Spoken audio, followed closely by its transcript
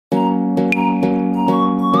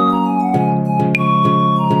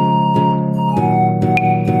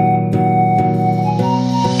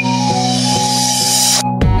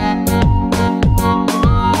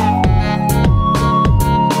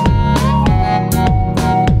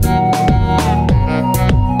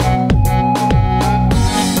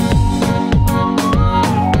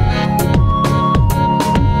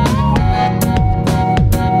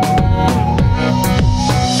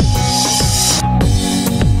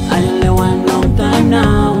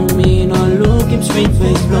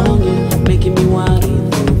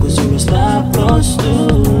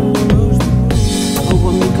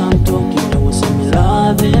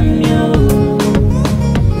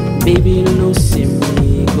see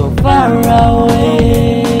me go far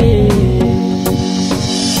away.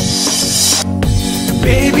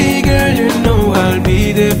 Baby girl, you know I'll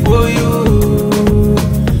be there for you.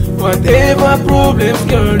 Whatever problems,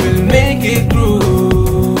 girl, we'll make it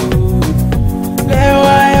through. That's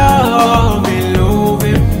why I'm in love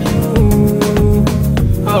with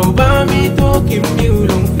you. How about me talking you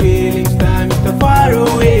long feelings, time is far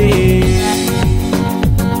away.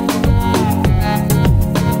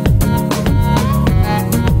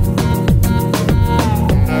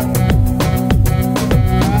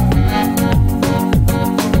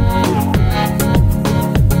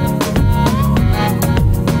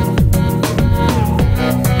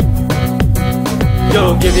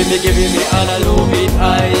 Yo, giving me, and I love it.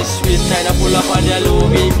 Eyes sweet, kinda pull up on your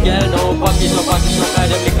love it. Girl, no pockets, no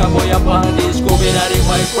kind of make a boy up on this. Scooby, daddy,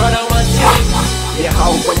 my brother, one thing. Yeah,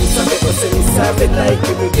 how when you sabe, cause you sabe like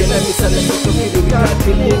you again, I'm missing like to give you got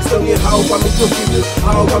feelings. So yeah, how want me to give you,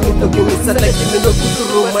 how want me to give you, it's like you know to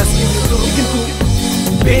romance, give you to begin to.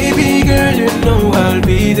 Baby girl, you know I'll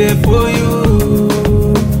be there for you.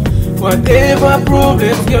 Whatever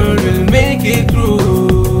problems, girl, we'll make it through.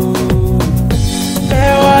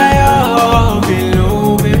 That's why I'm in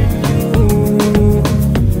love with you.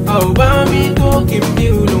 How about me talking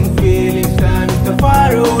you long feelings, time is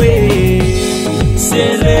far away.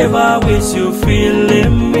 Say never waste you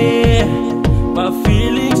feeling me. My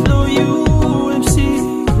feelings know you in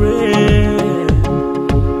secret.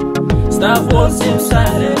 Stop what's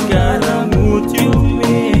inside and gotta move to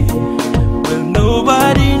me. Well,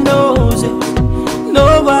 nobody knows it.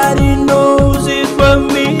 Nobody knows it but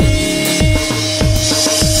me.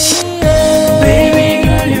 Baby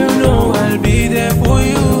girl, you know I'll be there for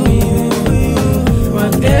you.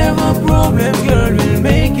 Whatever problems, girl, we'll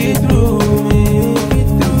make it through.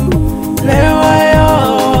 That's why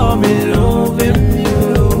I'm in love with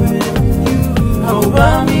you. How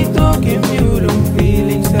about